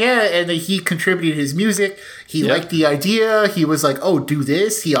 hell yeah, and then he contributed his music. He liked the idea. He was like, oh, do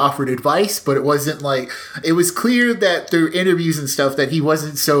this. He offered advice, but it wasn't like, it was clear that through interviews and stuff that he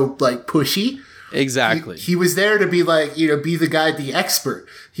wasn't so like pushy. Exactly. He was there to be like, be the guy, the expert.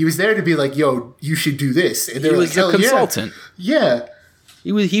 He was there to be like, yo, you should do this. And he was the consultant. Yeah.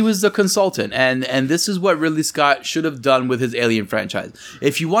 He was the consultant, and this is what Ridley Scott should have done with his Alien franchise.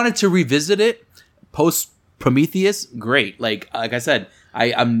 If you wanted to revisit it post Prometheus, great. Like I said,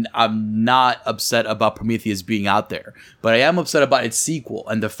 I'm not upset about Prometheus being out there, but I am upset about its sequel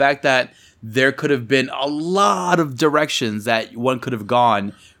and the fact that there could have been a lot of directions that one could have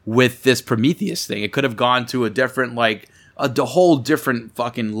gone with this Prometheus thing. It could have gone to a different, like a whole different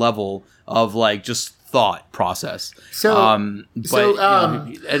fucking level of like just thought process. It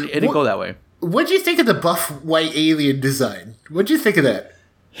didn't go that way. What do you think of the buff white alien design? What do you think of that?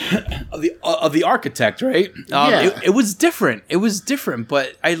 of the architect, right? It was different. It was different,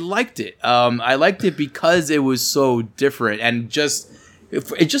 but I liked it. I liked it because it was so different and it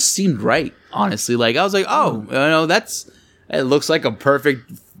just seemed right. Honestly, like I was like, it looks like a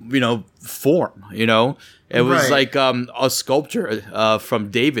perfect, form. It was like a sculpture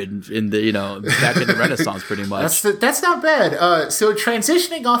from David in the back in the Renaissance, pretty much. That's not bad. So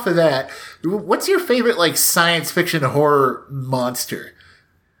transitioning off of that, what's your favorite like science fiction horror monster?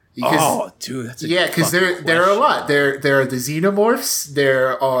 That's because there are a lot. There are the xenomorphs.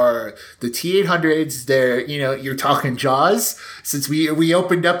 There are the T-800s. There, you're talking Jaws. Since we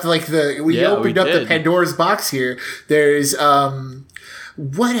opened up the Pandora's box here. There's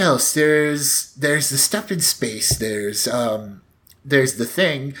what else? There's the stuff in space. There's the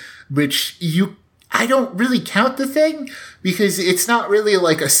Thing, which I don't really count the Thing because it's not really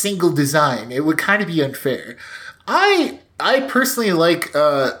like a single design. It would kind of be unfair. I personally like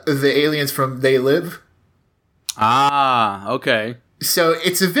the aliens from They Live. Ah, okay. So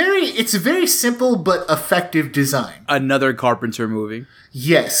it's a very simple but effective design. Another Carpenter movie.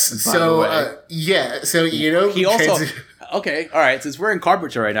 Yes. So he also. Okay, all right. Since we're in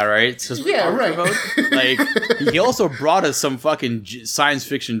Carpenter right now, right? Right. Mode, like he also brought us some fucking science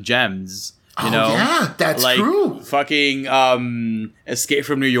fiction gems. Yeah, that's like, true. Fucking Escape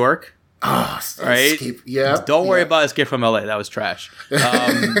from New York. Right. Don't worry about Escape from LA. That was trash.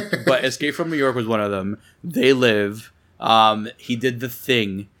 But Escape from New York was one of them. They Live. He did The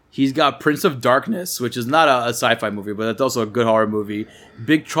Thing. He's got Prince of Darkness, which is not a sci-fi movie, but that's also a good horror movie.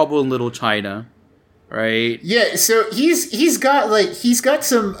 Big Trouble in Little China. Right. Yeah. So he's got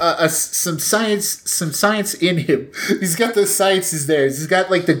some science in him. He's got the sciences there. He's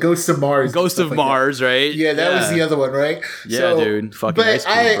got like the Ghost of Mars. Right? Yeah, that was the other one, right? Yeah, dude. Fucking ice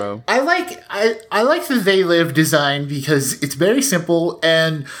cream, bro. I like the They Live design because it's very simple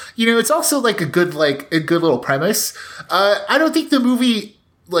and it's also like a good little premise. I don't think the movie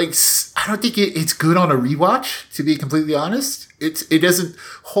it's good on a rewatch, to be completely honest. It doesn't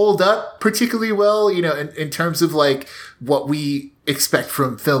hold up particularly well, in terms of like what we expect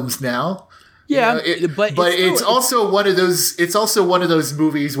from films now. Yeah, but it's also one of those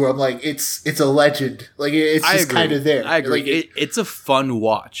movies where I'm like, it's a legend. Like it's just kind of there. I agree. Like, it's a fun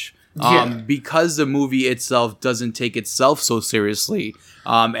watch. Because the movie itself doesn't take itself so seriously.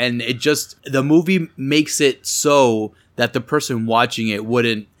 And the movie makes it so that the person watching it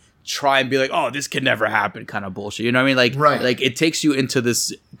wouldn't try and be like, oh, this can never happen kind of bullshit. You know what I mean? Like, right. Like it takes you into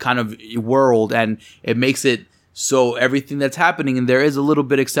this kind of world and it makes it so everything that's happening in there is a little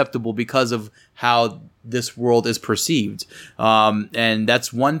bit acceptable because of how this world is perceived. And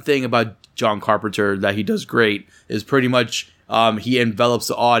that's one thing about John Carpenter that he does great is pretty much he envelops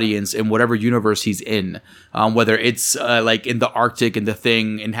the audience in whatever universe he's in, whether it's like in the Arctic, in The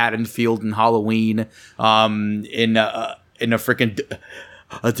Thing, in Haddonfield, in Halloween, in a freaking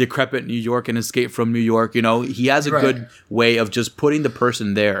a decrepit New York and Escape from New York. He has a good way of just putting the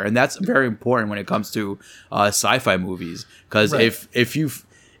person there, and that's very important when it comes to sci-fi movies. Because if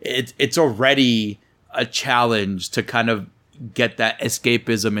it's already a challenge to kind of get that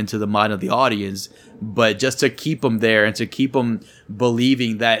escapism into the mind of the audience, but just to keep them there and to keep them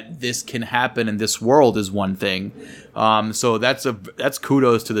believing that this can happen in this world is one thing. So that's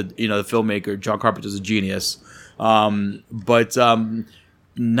kudos to the filmmaker. John Carpenter's a genius. But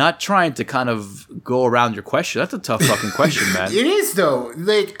not trying to kind of go around your question. That's a tough fucking question, man. It is, though.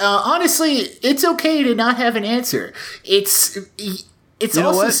 Like, honestly, it's okay to not have an answer. It's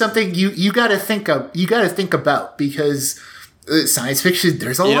also something you got to think of. You got to think about, because science fiction,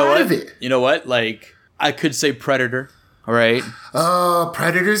 there's a lot of it. You know what? Like, I could say Predator. All right. Oh,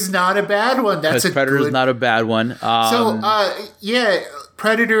 Predator's not a bad one. Predator's not a bad one.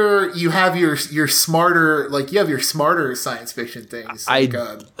 Predator, you have your smarter, like, you have your smarter science fiction things.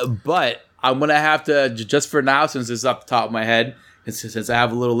 But I'm gonna have to, just for now, since it's up the top of my head, and since I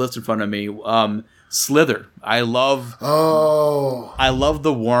have a little list in front of me, Slither. I love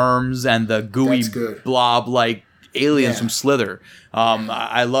the worms and the gooey blob like aliens from Slither.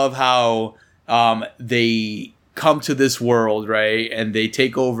 I love how they come to this world, right, and they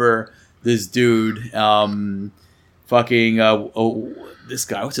take over this dude. This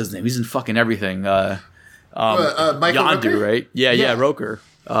guy, what's his name? He's in fucking everything. Michael Yondu, Roker? Right? Yeah, Roker.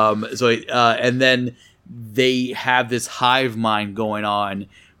 And then they have this hive mind going on,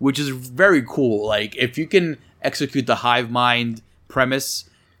 which is very cool. Like, if you can execute the hive mind premise,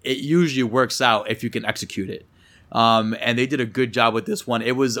 it usually works out if you can execute it. And they did a good job with this one.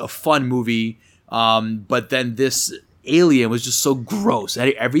 It was a fun movie, but then this alien was just so gross.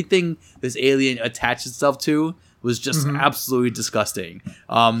 Everything this alien attached itself to was just absolutely disgusting.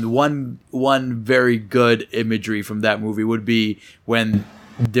 One very good imagery from that movie would be when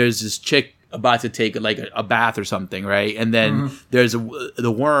there's this chick about to take like a bath or something, right? And then there's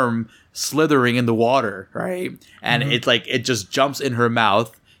the worm slithering in the water, right? And it's like it just jumps in her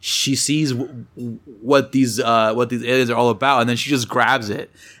mouth. She sees what these aliens are all about, and then she just grabs it.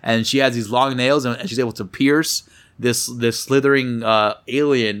 And she has these long nails, and she's able to pierce this slithering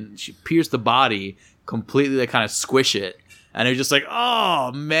alien. She pierced the body completely, to kind of squish it, and it's just like,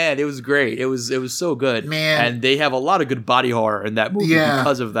 oh man, it was great. It was so good, man. And they have a lot of good body horror in that movie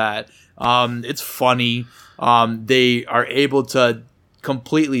because of that. It's funny. They are able to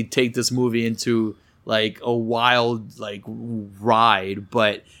completely take this movie into like a wild like ride,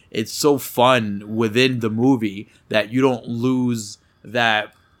 but it's so fun within the movie that you don't lose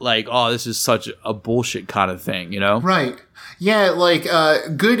that like, oh, this is such a bullshit kind of thing, Right. Yeah, like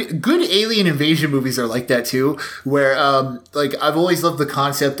good alien invasion movies are like that too, where like I've always loved the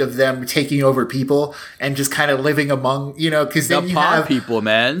concept of them taking over people and just kind of living among, because then you have people,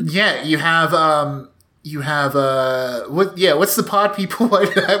 man. Yeah, you have what's the pod people?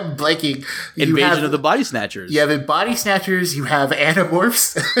 I'm blanking. Invasion of the Body Snatchers. You have Body Snatchers. You have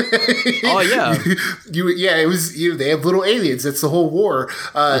Animorphs. Oh yeah. They have little aliens. That's the whole war.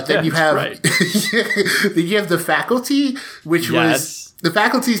 Then you have then you have the Faculty, which was. The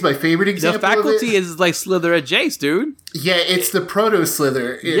Faculty is my favorite example. The Faculty is like Slither at Jace, dude. Yeah, it's the proto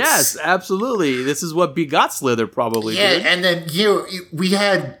Slither. Yes, absolutely. This is what begot Slither, probably. Yeah, dude. and then we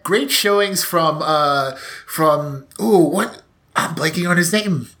had great showings from what? I'm blanking on his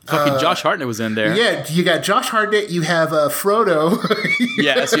name. Fucking Josh Hartnett was in there. Yeah, you got Josh Hartnett. You have Frodo.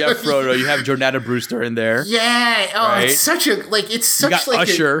 Yes, you have Frodo. You have Jordana Brewster in there. Yeah. Oh, right? It's such a it's such you got like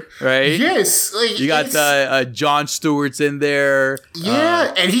Usher, right? Yes. Like, you got John Stewart's in there.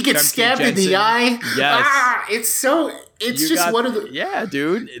 Yeah, and he gets stabbed in the eye. Yes. It's just one of the... Yeah,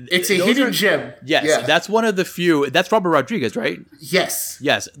 dude. It's a hidden gem. Yes, yeah. That's one of the few... That's Robert Rodriguez, right? Yes.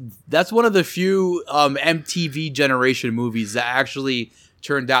 Yes. That's one of the few MTV generation movies that actually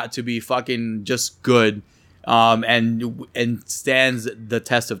turned out to be fucking just good and stands the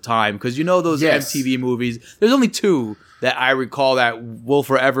test of time. Because those MTV movies, there's only two that I recall that will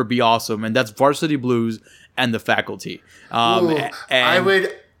forever be awesome, and that's Varsity Blues and The Faculty.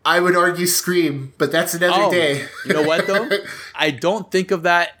 I would argue Scream, but that's another day. You know what, though? I don't think of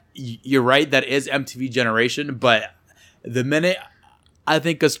that. You're right. That is MTV generation. But the minute I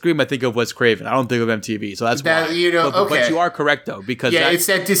think of Scream, I think of Wes Craven. I don't think of MTV. So that's why. But you are correct, though. Because it's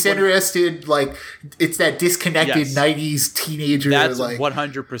that disinterested, it's that disconnected 90s teenager. That's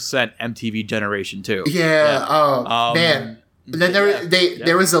 100% MTV generation, too. Yeah. Oh, man. Then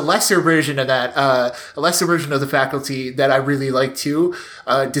there was a lesser version of that, a lesser version of The Faculty that I really like too,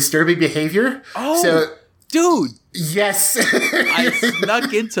 Disturbing Behavior. Oh, dude. Yes. I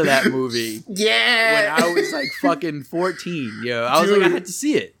snuck into that movie. Yeah. When I was like fucking 14. I was like, I had to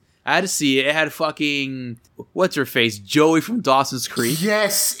see it. I had to see it. It had fucking what's her face, Joey from Dawson's Creek.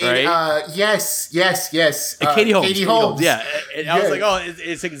 Yes, right? yes. And Katie Holmes. Katie Holmes. Yeah, and I was like, oh,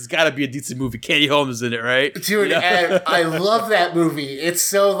 it's got to be a decent movie. Katie Holmes is in it, right? Dude, and I love that movie. It's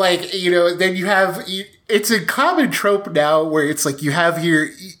so like, then you have. It's a common trope now where it's like you have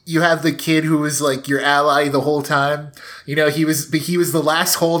the kid who was like your ally the whole time. He was the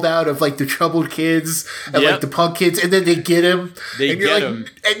last holdout of like the troubled kids and like the punk kids, and then they get him. And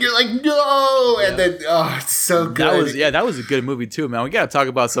you're like, no, and then it's so good. That was a good movie too, man. We gotta talk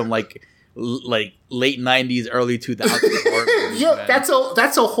about some like late 90s, early 2000s horror movies, yeah, that's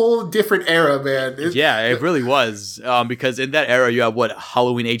a whole different era, man. It really was. Because in that era you have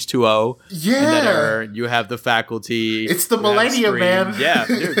Halloween H2O. Yeah. In that era you have The Faculty. It's the millennium, man. Yeah,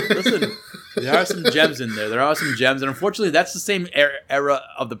 dude, listen. There are some gems in there. And unfortunately that's the same era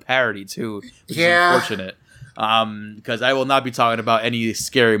of the parody too, which is unfortunate. Because I will not be talking about any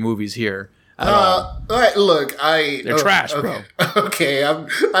scary movies here. All right, look, they're trash, bro. Okay, I'm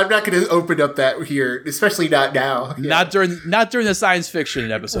not going to open up that here, especially not now. Yeah. Not during the science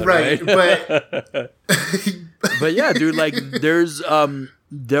fiction episode, right? But but yeah, dude, like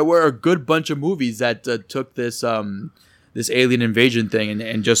there were a good bunch of movies that took this alien invasion thing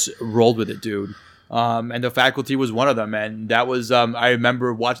and just rolled with it, dude. And The Faculty was one of them, and that was I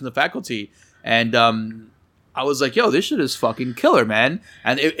remember watching The Faculty, and I was like, yo, this shit is fucking killer, man.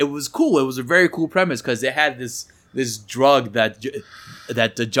 And it was cool. It was a very cool premise because they had this drug that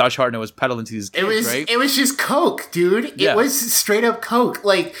Josh Hartnett was peddling to these kids, right? It was just coke, dude. It was straight up coke.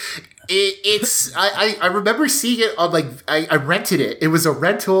 Like, I remember seeing it on, like, I rented it. It was a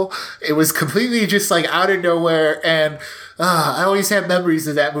rental. It was completely just, like, out of nowhere. And I always have memories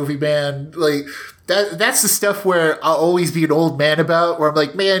of that movie, man. Like, that's the stuff where I'll always be an old man about, where I'm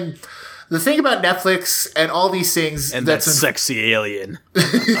like, man, the thing about Netflix and all these things, and that sexy alien. Yeah,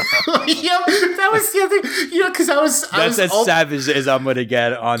 that was the other thing. Because that's as savage as I'm gonna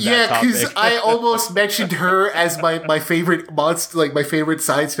get on that topic. Yeah, because I almost mentioned her as my favorite monster, like my favorite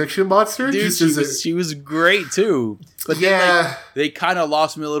science fiction monster. Dude, she was great too. But then, like, they kind of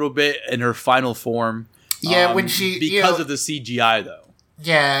lost me a little bit in her final form. Yeah, when she because of the CGI though.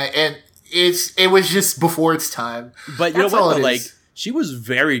 Yeah, and it was just before its time. But you know what? Like, she was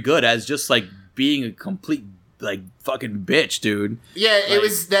very good as just like being a complete like fucking bitch, dude. Yeah, like, it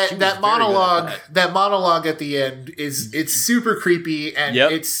was that monologue. That monologue at the end it's super creepy, and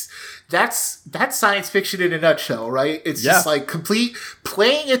that's science fiction in a nutshell, right? It's just like complete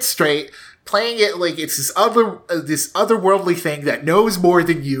playing it straight, playing it like it's this otherworldly thing that knows more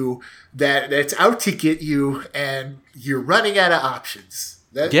than you, that's out to get you, and you're running out of options.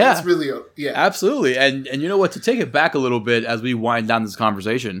 That's really, absolutely. And you know what, to take it back a little bit as we wind down this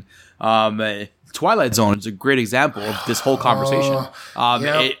conversation, Twilight Zone is a great example of this whole conversation.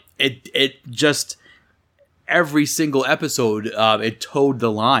 It just, every single episode, it towed the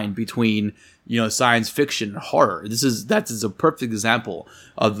line between, science fiction and horror. That is a perfect example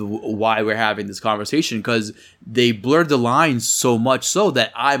of why we're having this conversation, because they blurred the lines so much so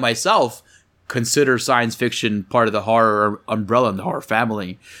that I myself consider science fiction part of the horror umbrella and the horror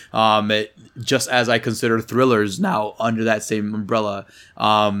family, just as I consider thrillers now under that same umbrella,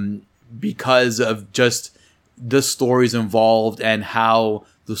 because of just the stories involved and how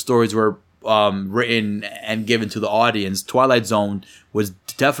the stories were written and given to the audience. Twilight Zone was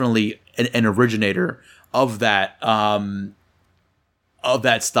definitely an originator of that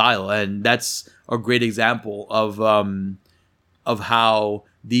style, and that's a great example of how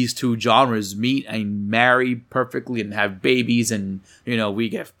these two genres meet and marry perfectly and have babies. And we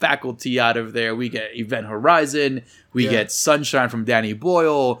get Faculty out of there, we get Event Horizon, we get Sunshine from Danny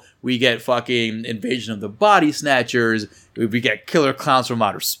Boyle, we get fucking Invasion of the Body Snatchers, we get Killer Clowns from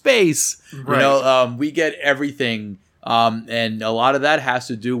Outer Space, right. We get everything, and a lot of that has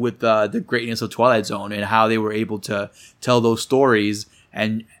to do with the greatness of Twilight Zone and how they were able to tell those stories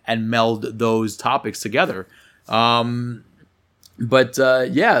and meld those topics together. But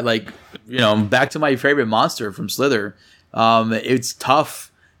back to my favorite monster from Slither. It's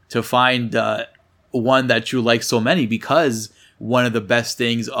tough to find one that you like so many, because one of the best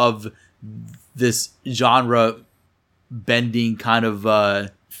things of this genre bending kind of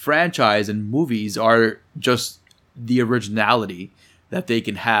franchise and movies are just the originality that they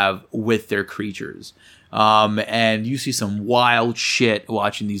can have with their creatures. And you see some wild shit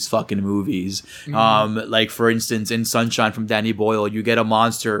watching these fucking movies. Like, for instance, in Sunshine from Danny Boyle, you get a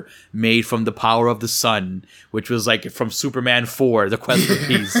monster made from the power of the sun, which was like from Superman 4, The Quest for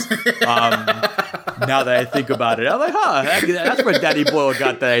Peace. Now that I think about it, I'm like, that's where Danny Boyle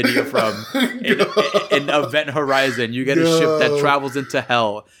got that idea from. In Event Horizon, you get a ship that travels into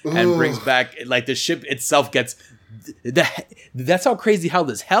hell and brings back, like, the ship itself gets... That's how crazy hell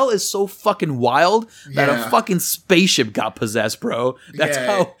is. Hell is so fucking wild that a fucking spaceship got possessed, bro. That's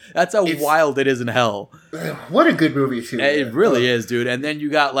how wild it is in hell. What a good movie too. It really is, dude. And then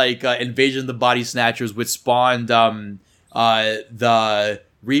you got like Invasion of the Body Snatchers, which spawned the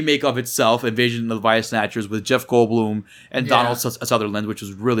remake of itself, Invasion of the Body Snatchers, with Jeff Goldblum and Donald Sutherland, which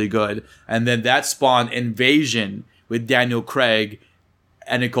was really good. And then that spawned Invasion with Daniel Craig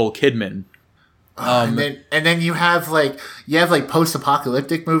and Nicole Kidman. And then you have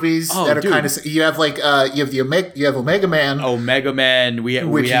post-apocalyptic movies that are kind of, you have Omega Man. Omega Man. We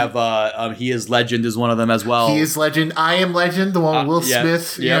have He Is Legend is one of them as well. He Is Legend. I Am Legend, the one with Will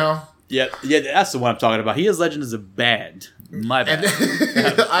Smith. Yeah, that's the one I'm talking about. He Is Legend is a band. My bad.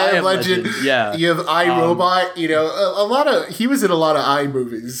 I Am Legend. Yeah. You have iRobot. He was in a lot of I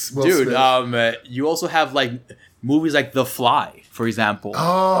movies. Will Dude, Smith. You also have like movies like The Fly, for example.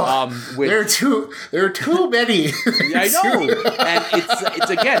 There are too many. Yeah, I know. And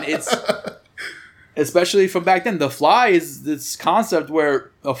it's especially from back then. The Fly is this concept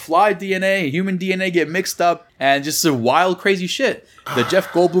where a fly DNA, human DNA get mixed up, and just some wild, crazy shit. The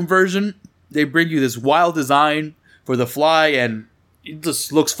Jeff Goldblum version, they bring you this wild design for the Fly, and it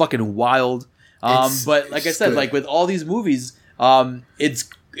just looks fucking wild. But like I said, good. Like with all these movies,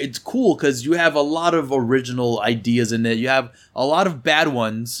 it's cool because you have a lot of original ideas in it. You have a lot of bad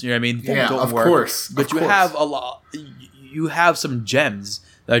ones. You know what I mean? Of course. But you have a lot. You have some gems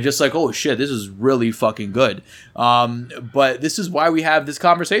that are just like, oh shit, this is really fucking good. But this is why we have this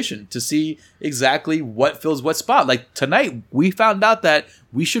conversation, to see exactly what fills what spot. Like tonight, we found out that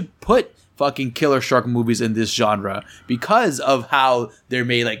we should put fucking killer shark movies in this genre because of how they're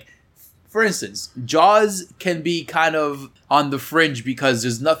made. Like, for instance, Jaws can be kind of on the fringe because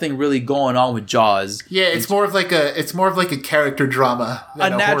there's nothing really going on with Jaws. Yeah, it's more of like a character drama,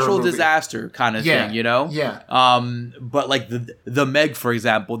 a natural disaster kind of thing, you know? Yeah. But like the Meg, for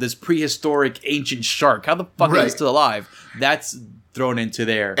example, this prehistoric ancient shark, how the fuck is it still alive? That's thrown into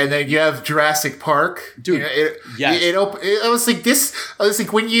there. And then you have Jurassic Park, dude. I was like,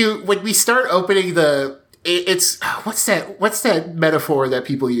 when we start opening it's what's that metaphor that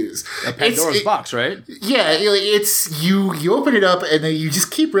people use? A Pandora's box, right? Yeah, it's you open it up and then you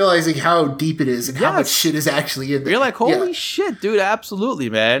just keep realizing how deep it is and how much shit is actually in there. You're like, holy shit, dude! Absolutely,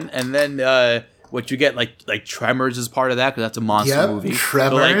 man. And then what you get, like Tremors is part of that because that's a monster movie.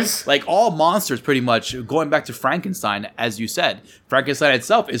 Tremors, so like all monsters, pretty much. Going back to Frankenstein, as you said, Frankenstein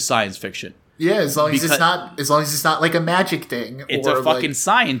itself is science fiction. Yeah, as long as it's not like a magic thing. It's a fucking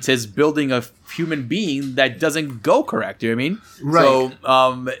scientist building a human being that doesn't go correct. You know what I mean? Right.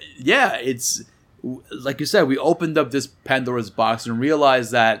 So, it's like you said, we opened up this Pandora's box and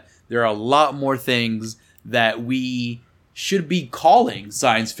realized that there are a lot more things that we should be calling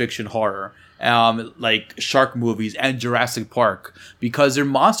science fiction horror. Like shark movies and Jurassic Park, because they're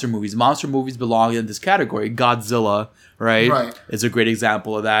monster movies. Monster movies belong in this category. Godzilla, right? Is a great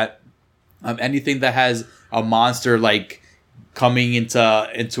example of that. Anything that has a monster like coming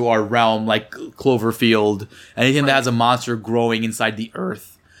into our realm, like Cloverfield, anything that has a monster growing inside the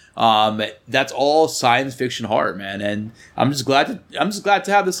earth, that's all science fiction horror, man. And I'm just glad to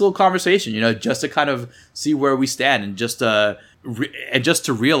have this little conversation, just to kind of see where we stand, and just to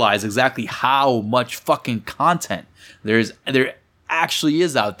realize exactly how much fucking content there actually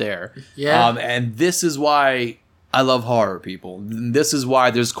is out there. Yeah. And this is why I love horror, people. This is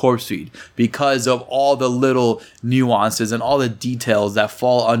why there's Corpse Feed, because of all the little nuances and all the details that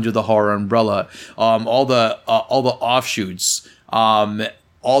fall under the horror umbrella. All the offshoots,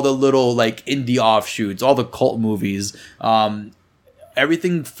 all the little like indie offshoots, all the cult movies.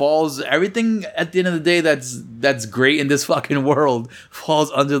 Everything at the end of the day that's great in this fucking world falls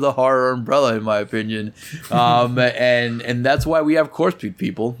under the horror umbrella, in my opinion. And that's why we have Corpse Feed,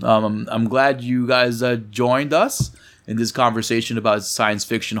 people. I'm glad you guys joined us in this conversation about science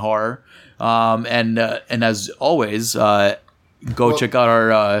fiction horror. And as always, check out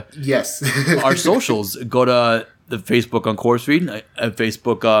our our socials. Go to the Facebook on Corpse Feed.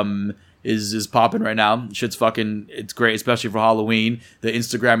 Facebook is popping right now. It's great, especially for Halloween. The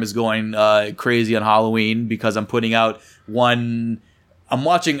Instagram is going crazy on Halloween because I'm putting out I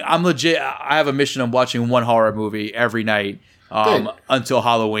have a mission. I'm watching one horror movie every night until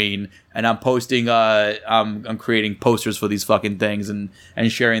Halloween, and I'm posting. I'm creating posters for these fucking things and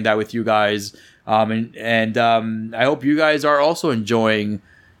sharing that with you guys. And I hope you guys are also enjoying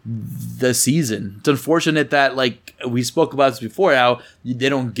the season. It's unfortunate that, like we spoke about this before, how they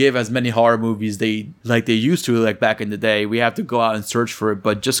don't give as many horror movies they used to, like back in the day. We have to go out and search for it,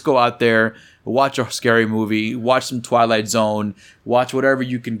 but just go out there, watch a scary movie, watch some Twilight Zone, watch whatever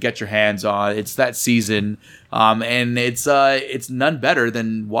you can get your hands on. It's that season, and it's none better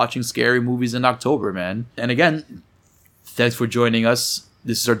than watching scary movies in October, man. And again, thanks for joining us.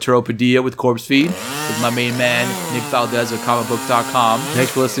 This is Arturo Padilla with Corpse Feed, with my main man, Nick Valdez of comicbook.com.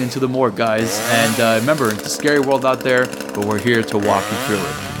 Thanks for listening to The Morgue, guys. And remember, it's a scary world out there, but we're here to walk you through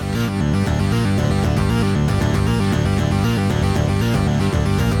it.